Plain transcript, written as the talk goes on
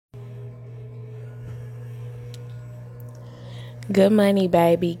Good money,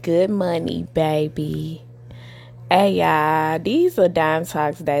 baby. Good money, baby. Hey, y'all. These are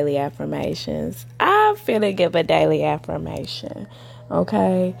Dimetalks daily affirmations. I'm finna give a daily affirmation.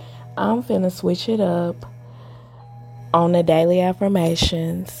 Okay? I'm finna switch it up on the daily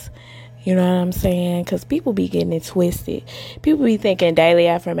affirmations. You know what I'm saying? Because people be getting it twisted. People be thinking daily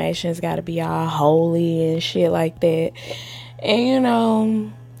affirmations gotta be all holy and shit like that.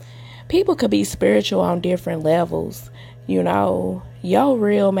 And, people could be spiritual on different levels. Your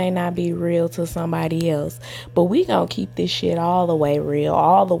real may not be real to somebody else, but we gonna keep this shit all the way real,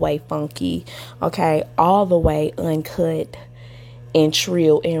 all the way funky, okay, all the way uncut and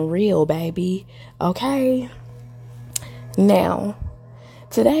trill and real, baby, okay? Now,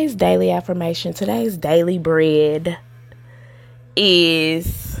 today's daily affirmation, today's daily bread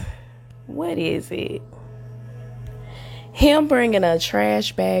is, what is it? Him bringing a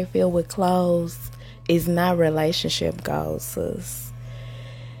trash bag filled with clothes is not relationship goals, sis.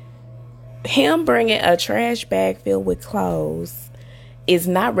 Him bringing a trash bag filled with clothes is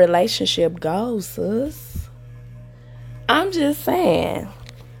not relationship goals, sis. I'm just saying.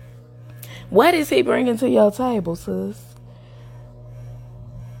 What is he bringing to your table, sis?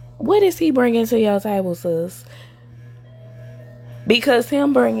 What is he bringing to your table, sis? Because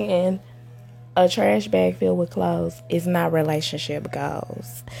him bringing a trash bag filled with clothes is not relationship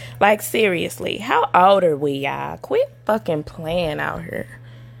goals. Like, seriously, how old are we, y'all? Quit fucking playing out here.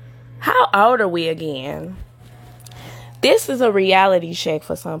 How old are we again? This is a reality check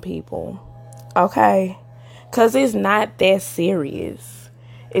for some people, okay? Because it's not that serious.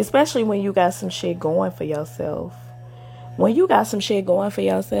 Especially when you got some shit going for yourself. When you got some shit going for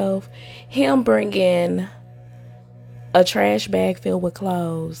yourself, him bringing a trash bag filled with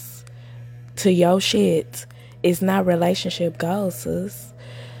clothes to your shit is not relationship goals, sis.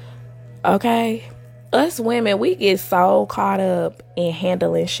 Okay? Us women, we get so caught up in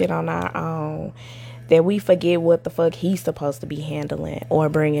handling shit on our own that we forget what the fuck he's supposed to be handling or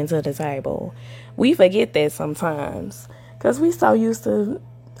bringing to the table. We forget that sometimes because we so used to,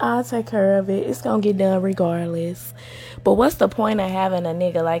 I'll take care of it. It's gonna get done regardless. But what's the point of having a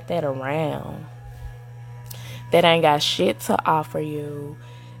nigga like that around that ain't got shit to offer you,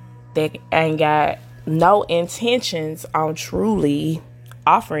 that ain't got no intentions on truly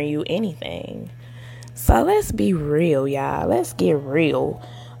offering you anything? So let's be real, y'all. Let's get real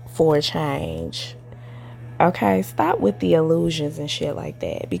for a change. Okay? Stop with the illusions and shit like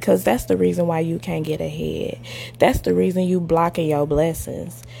that. Because that's the reason why you can't get ahead. That's the reason you blocking your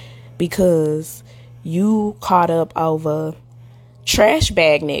blessings. Because you caught up over trash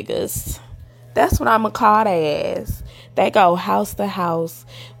bag niggas. That's what I'm going to call they ass. They go house to house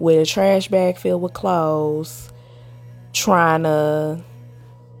with a trash bag filled with clothes, trying to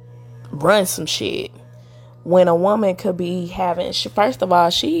run some shit. When a woman could be having, first of all,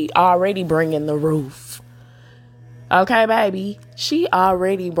 she already bringing the roof. Okay, baby? She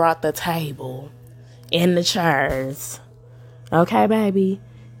already brought the table and the chairs. Okay, baby?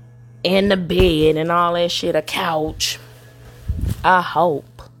 And the bed and all that shit, a couch. I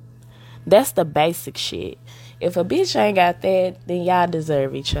hope. That's the basic shit. If a bitch ain't got that, then y'all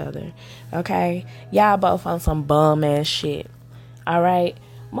deserve each other. Okay? Y'all both on some bum ass shit. Alright?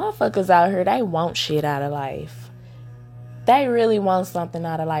 Motherfuckers out here, they want shit out of life. They really want something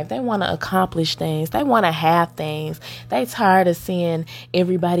out of life. They want to accomplish things. They want to have things. They tired of seeing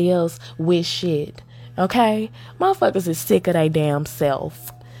everybody else with shit. Okay? Motherfuckers is sick of their damn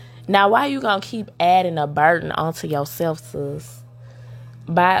self. Now, why you gonna keep adding a burden onto yourself, sis?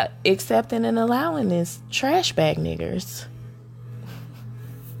 By accepting and allowing this trash bag niggers.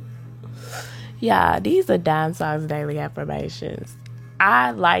 Yeah, these are Dimetalks daily affirmations.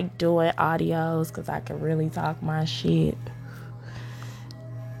 I like doing audios because I can really talk my shit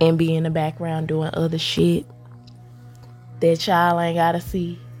and be in the background doing other shit that y'all ain't gotta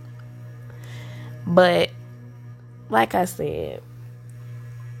see. But like I said,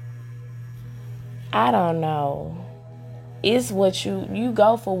 I don't know. It's what you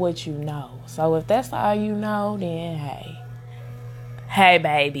go for what you know. So if that's all you know, then hey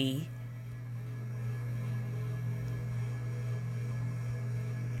baby.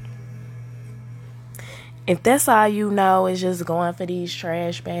 If that's all you know is just going for these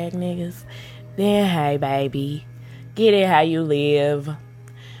trash bag niggas, then hey baby, get it how you live.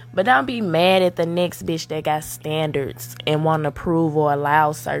 But don't be mad at the next bitch that got standards and want to prove or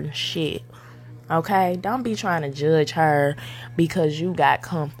allow certain shit. Okay? Don't be trying to judge her because you got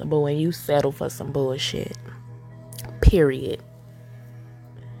comfortable and you settled for some bullshit. Period.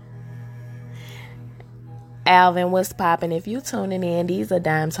 Alvin, what's poppin'? If you tuning in, these are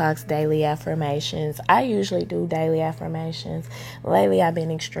Dimetalks daily affirmations. I usually do daily affirmations. Lately, I've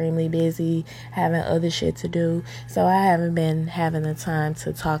been extremely busy having other shit to do, so I haven't been having the time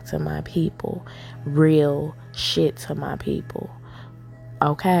to talk to my people. Real shit to my people.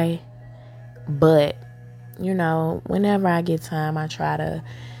 Okay? But, whenever I get time, I try to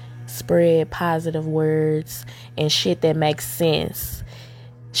spread positive words and shit that makes sense.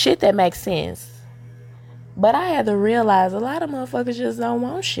 But I had to realize a lot of motherfuckers just don't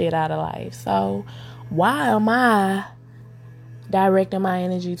want shit out of life. So why am I directing my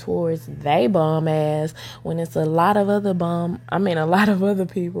energy towards they bum ass when it's a lot of other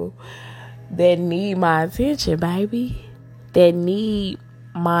people that need my attention, baby? That need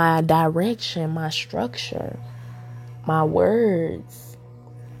my direction, my structure, my words,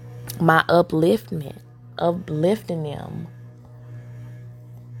 my uplifting them.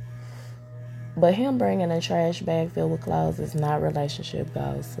 But him bringing a trash bag filled with clothes is not relationship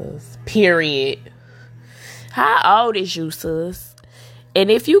goals, sis. Period. How old is you, sis? And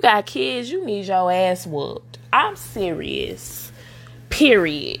if you got kids, you need your ass whooped. I'm serious.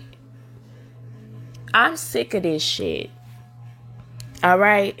 Period. I'm sick of this shit.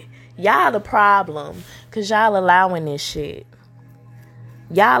 Alright? Y'all the problem. Because y'all allowing this shit.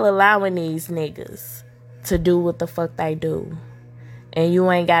 Y'all allowing these niggas to do what the fuck they do. And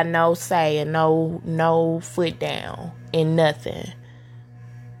you ain't got no say and no foot down in nothing.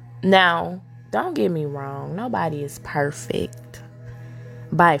 Now, don't get me wrong. Nobody is perfect.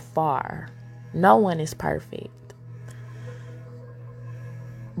 By far. No one is perfect.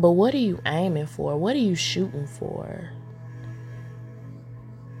 But what are you aiming for? What are you shooting for?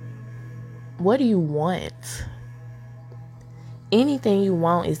 What do you want? Anything you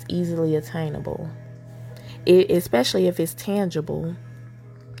want is easily attainable. Especially if it's tangible,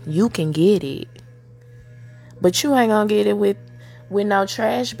 you can get it. But you ain't gonna get it with no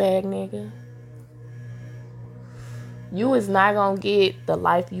trash bag, nigga. You is not gonna get the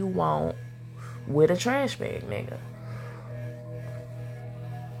life you want with a trash bag, nigga.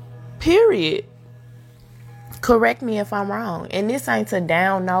 Period. Correct me if I'm wrong. And this ain't to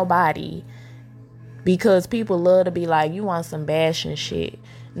down nobody, because people love to be like, you want some bashing shit.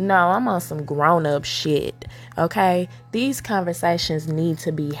 No, I'm on some grown-up shit, okay? These conversations need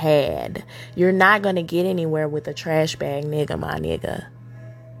to be had. You're not going to get anywhere with a trash bag nigga, my nigga.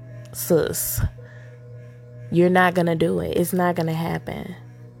 Sis. You're not going to do it. It's not going to happen.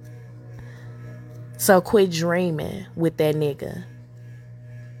 So quit dreaming with that nigga.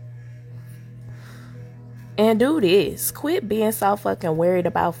 And do this. Quit being so fucking worried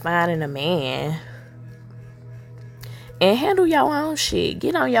about finding a man. And handle your own shit.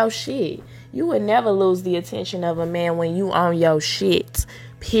 Get on your shit. You would never lose the attention of a man when you on your shit.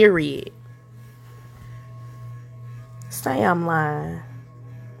 Period. Say I'm lying.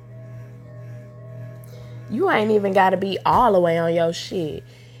 You ain't even got to be all the way on your shit.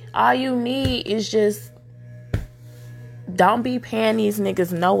 All you need is just don't be paying these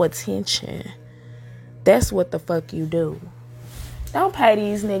niggas no attention. That's what the fuck you do. Don't pay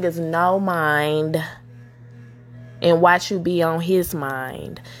these niggas no mind and watch you be on his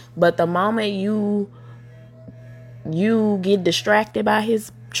mind. But the moment you get distracted by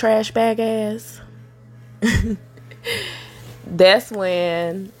his trash bag ass, that's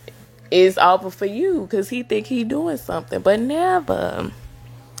when it's over for you, because he think he doing something. But never.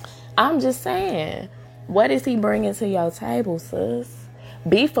 I'm just saying, what is he bringing to your table, sis?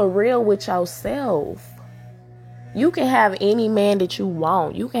 Be for real with yourself. You can have any man that you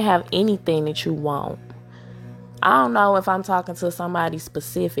want. You can have anything that you want. I don't know if I'm talking to somebody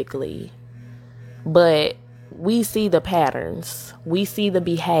specifically, but we see the patterns. We see the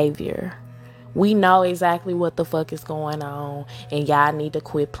behavior. We know exactly what the fuck is going on, and y'all need to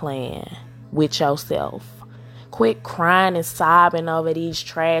quit playing with yourself. Quit crying and sobbing over these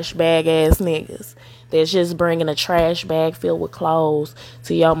trash bag ass niggas that's just bringing a trash bag filled with clothes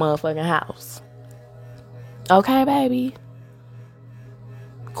to your motherfucking house. Okay, baby?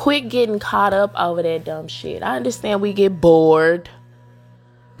 Quit getting caught up over that dumb shit. I understand we get bored.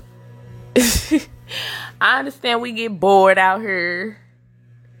 I understand we get bored out here.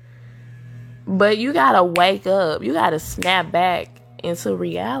 But you gotta wake up. You gotta snap back into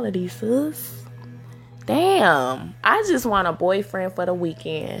reality, sis. Damn. I just want a boyfriend for the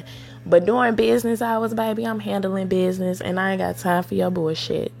weekend. But during business hours, baby, I'm handling business and I ain't got time for your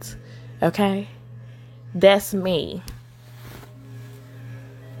bullshit. Okay? That's me.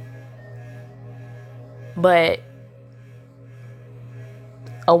 But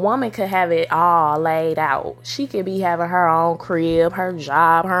A woman could have it all laid out. She could be having her own crib, her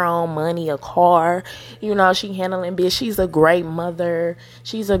job, her own money, a car. You know, she handling bitch. She's a great mother.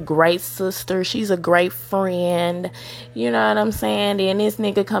 She's a great sister. She's a great friend. You know what I'm saying? Then this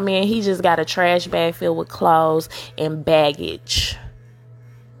nigga come in, he just got a trash bag filled with clothes and baggage.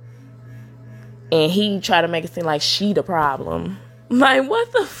 And he try to make it seem like she the problem. Like,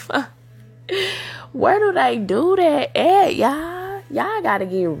 what the fuck? Where do they do that at, y'all? Y'all gotta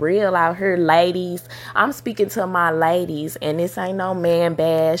get real out here, ladies. I'm speaking to my ladies, and this ain't no man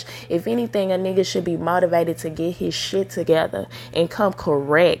bash. If anything, a nigga should be motivated to get his shit together and come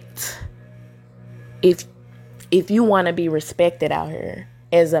correct. If you want to be respected out here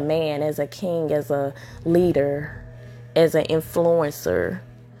as a man, as a king, as a leader, as an influencer,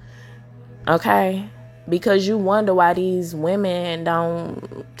 okay? Because you wonder why these women don't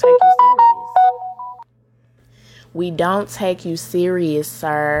take you serious. We don't take you serious,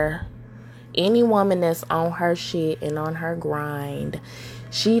 sir. Any woman that's on her shit and on her grind,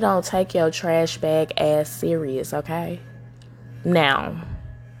 she don't take your trash bag ass serious, okay? Now,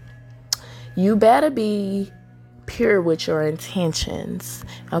 you better be pure with your intentions,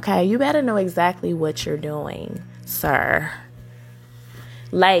 okay? You better know exactly what you're doing, sir.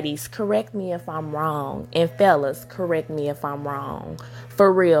 Ladies, correct me if I'm wrong. And fellas, correct me if I'm wrong.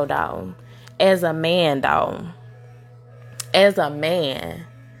 For real, though. As a man,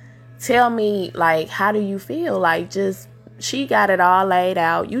 tell me, like, how do you feel? Like, just, she got it all laid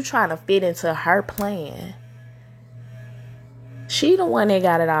out. You trying to fit into her plan. She the one that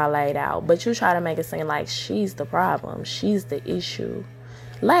got it all laid out. But you try to make it seem like she's the problem. She's the issue.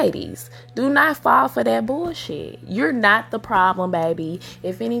 Ladies, do not fall for that bullshit. You're not the problem, baby.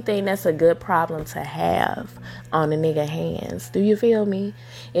 If anything, that's a good problem to have on a nigga hands. Do you feel me?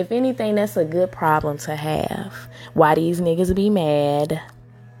 If anything, that's a good problem to have. Why these niggas be mad?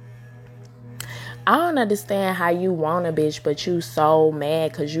 I don't understand how you want a bitch, but you so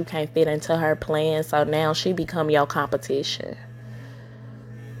mad because you can't fit into her plan, so now she become your competition.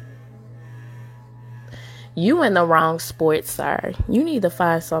 You in the wrong sport, sir. You need to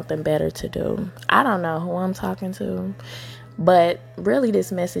find something better to do. I don't know who I'm talking to, but really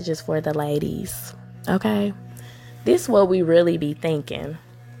this message is for the ladies, okay? This is what we really be thinking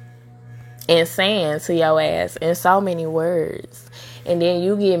and saying to your ass in so many words. And then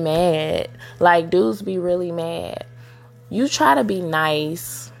you get mad. Like, dudes be really mad. You try to be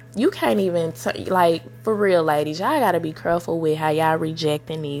nice. You can't even, like, for real, ladies, y'all gotta be careful with how y'all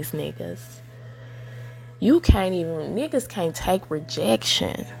rejecting these niggas. You can't even, niggas can't take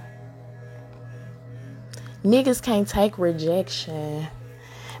rejection. Niggas can't take rejection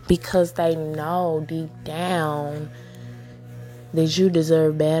because they know deep down that you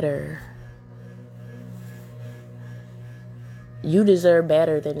deserve better. You deserve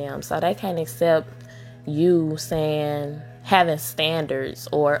better than them. So they can't accept you saying, having standards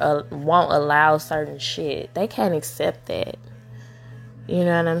or won't allow certain shit. They can't accept that. You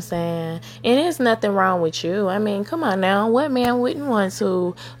know what I'm saying? And there's nothing wrong with you. I mean, come on now. What man wouldn't want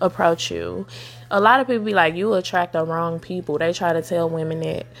to approach you? A lot of people be like, you attract the wrong people. They try to tell women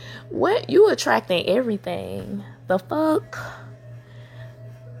that. What? You attracting everything. The fuck?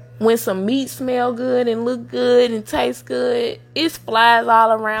 When some meat smell good and look good and taste good, it flies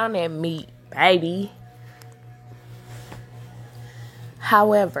all around that meat, baby.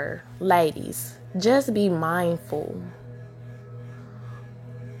 However, ladies, just be mindful.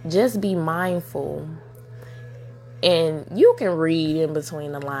 Just be mindful. And you can read in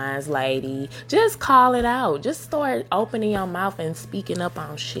between the lines, lady. Just call it out. Just start opening your mouth and speaking up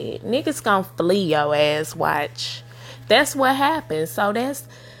on shit. Niggas gonna flee your ass, watch. That's what happens. So that's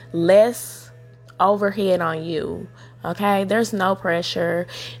less overhead on you. Okay? There's no pressure.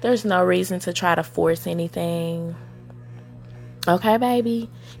 There's no reason to try to force anything. Okay, baby?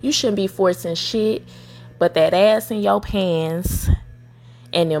 You shouldn't be forcing shit but that ass in your pants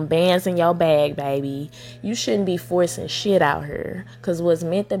and them bands in your bag, baby. You shouldn't be forcing shit out here. Because what's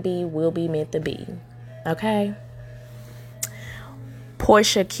meant to be will be meant to be. Okay?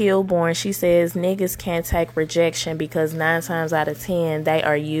 Portia Kilborn, she says, niggas can't take rejection because 9 times out of 10, they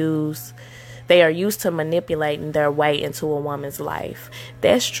are used to manipulating their way into a woman's life.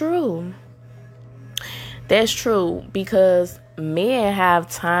 That's true. That's true because men have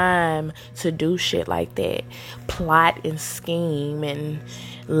time to do shit like that. Plot and scheme and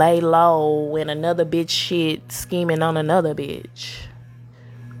lay low when another bitch shit scheming on another bitch.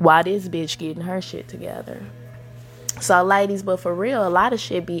 While this bitch getting her shit together. So ladies, but for real, a lot of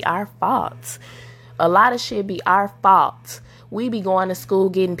shit be our fault. A lot of shit be our fault. We be going to school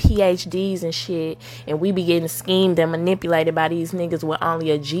getting PhDs and shit, and we be getting schemed and manipulated by these niggas with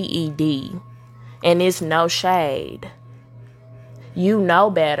only a GED. And it's no shade. You know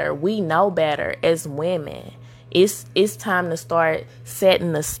better. We know better as women. It's time to start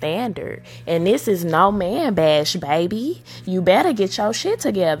setting the standard. And this is no man bash, baby. You better get your shit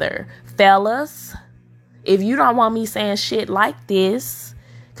together, fellas. If you don't want me saying shit like this,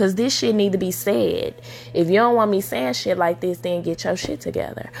 because this shit need to be said. If you don't want me saying shit like this, then get your shit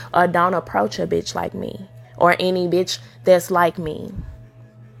together. Or don't approach a bitch like me. Or any bitch that's like me.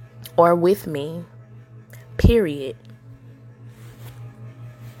 Or with me. Period.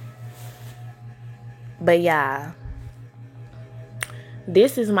 But yeah,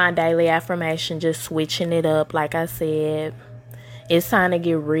 this is my daily affirmation, just switching it up. Like I said, it's time to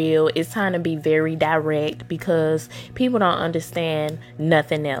get real. It's time to be very direct because people don't understand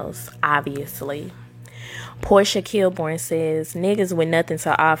nothing else, obviously. Portia Kilborn says, niggas with nothing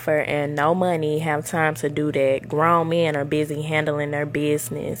to offer and no money have time to do that. Grown men are busy handling their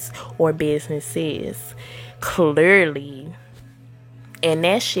business or businesses. Clearly. And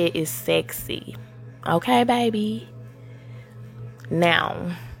that shit is sexy. Okay, baby.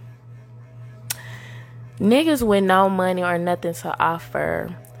 Now, niggas with no money or nothing to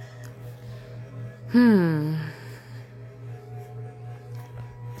offer.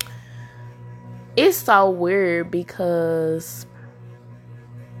 It's so weird because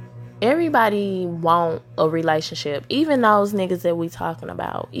everybody want a relationship. Even those niggas that we talking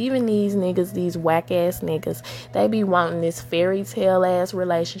about. Even these niggas, these whack ass niggas, they be wanting this fairy tale ass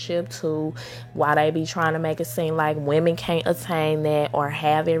relationship too. Why they be trying to make it seem like women can't attain that or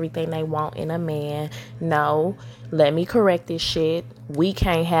have everything they want in a man. No, let me correct this shit. We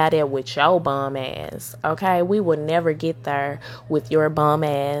can't have that with your bum ass. Okay, we will never get there with your bum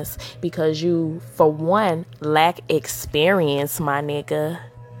ass because you, for one, lack experience, my nigga.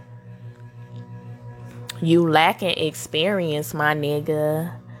 You lacking experience, my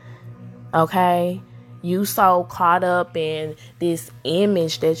nigga. Okay? You so caught up in this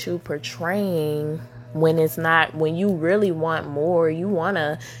image that you portraying when it's not, when you really want more. You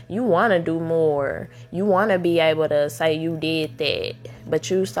wanna do more. You wanna be able to say you did that. But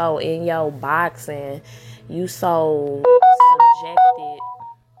you so in your box and you so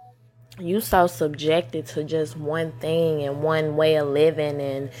subjected to just one thing and one way of living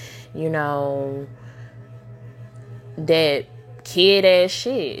and, you know, that kid ass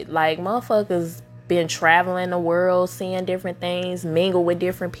shit. Like, motherfuckers been traveling the world, seeing different things, mingle with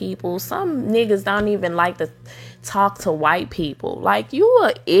different people. Some niggas don't even like to talk to white people. Like, you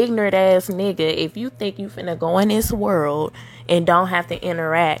a ignorant ass nigga if you think you finna go in this world and don't have to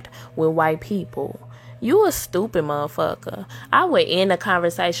interact with white people. You a stupid motherfucker. I would end the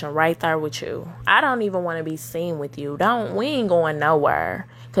conversation right there with you. I don't even want to be seen with you. We ain't going nowhere.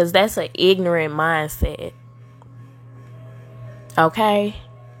 Because that's an ignorant mindset. Okay?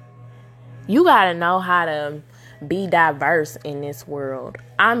 You gotta know how to be diverse in this world.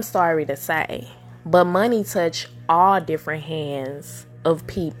 I'm sorry to say, but money touch all different hands of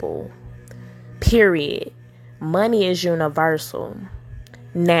people. Period. Money is universal.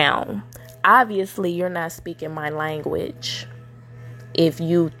 Now, obviously, you're not speaking my language if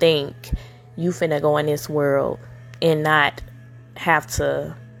you think you finna go in this world and not have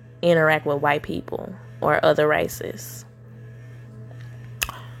to interact with white people or other races.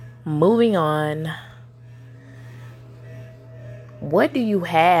 Moving on. What do you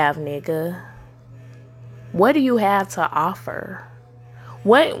have, nigga? What do you have to offer?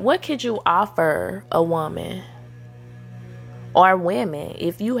 What could you offer a woman? Or women,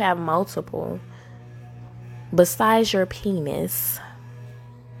 if you have multiple, besides your penis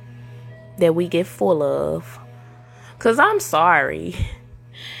that we get full of? Because I'm sorry.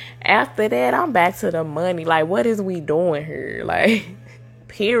 After that, I'm back to the money. Like, what is we doing here? Like,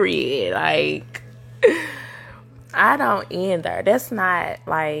 period. Like, I don't end there. That's not,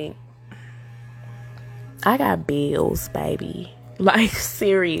 like, I got bills, baby. Like,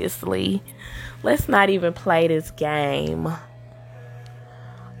 seriously. Let's not even play this game.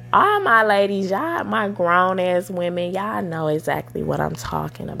 All my ladies, y'all, my grown-ass women, y'all know exactly what I'm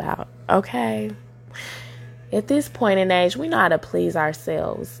talking about, okay? At this point in age, we know how to please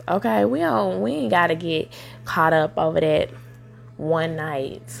ourselves, okay? We ain't got to get caught up over that one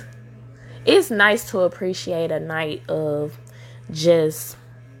night. It's nice to appreciate a night of just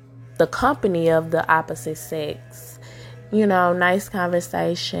the company of the opposite sex. You know, nice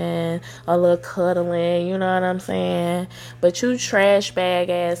conversation, a little cuddling, you know what I'm saying? But you trash bag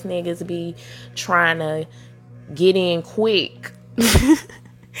ass niggas be trying to get in quick.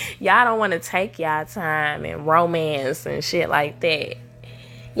 Y'all don't want to take y'all time and romance and shit like that.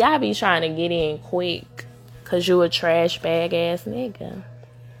 Y'all be trying to get in quick because you a trash bag ass nigga.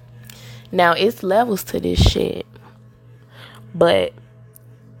 Now, it's levels to this shit. But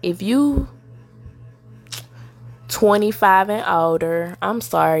if you 25 and older, I'm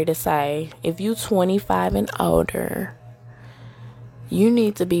sorry to say, if you 25 and older, you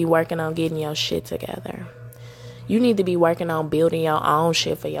need to be working on getting your shit together. You need to be working on building your own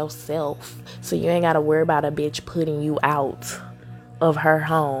shit for yourself. So you ain't got to worry about a bitch putting you out of her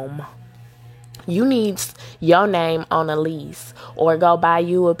home. You need your name on a lease or go buy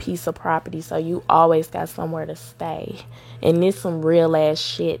you a piece of property so you always got somewhere to stay. And this some real ass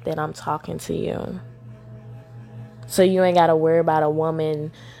shit that I'm talking to you. So you ain't got to worry about a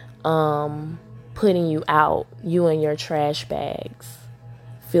woman putting you out, you and your trash bags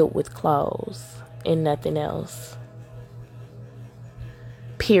filled with clothes and nothing else.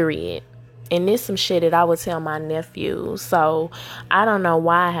 Period. And this some shit that I would tell my nephew. So I don't know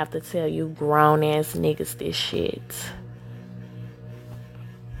why I have to tell you grown ass niggas this shit.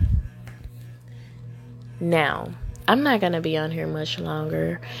 Now, I'm not going to be on here much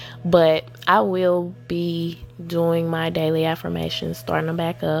longer, but I will be doing my daily affirmations, starting them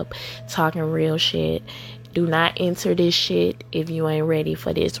back up, talking real shit. Do not enter this shit if you ain't ready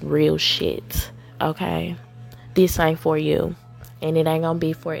for this real shit, okay? This ain't for you, and it ain't gonna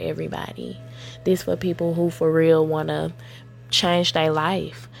be for everybody. This for people who for real want to change their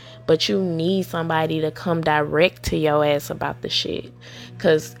life, but you need somebody to come direct to your ass about the shit,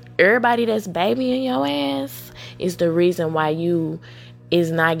 because everybody that's babying your ass is the reason why you is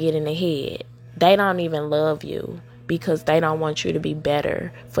not getting ahead. They don't even love you because they don't want you to be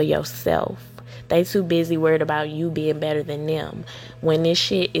better for yourself. They too busy worried about you being better than them when this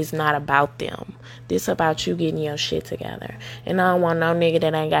shit is not about them. This about you getting your shit together. And I don't want no nigga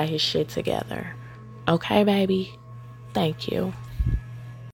that ain't got his shit together. Okay, baby? Thank you.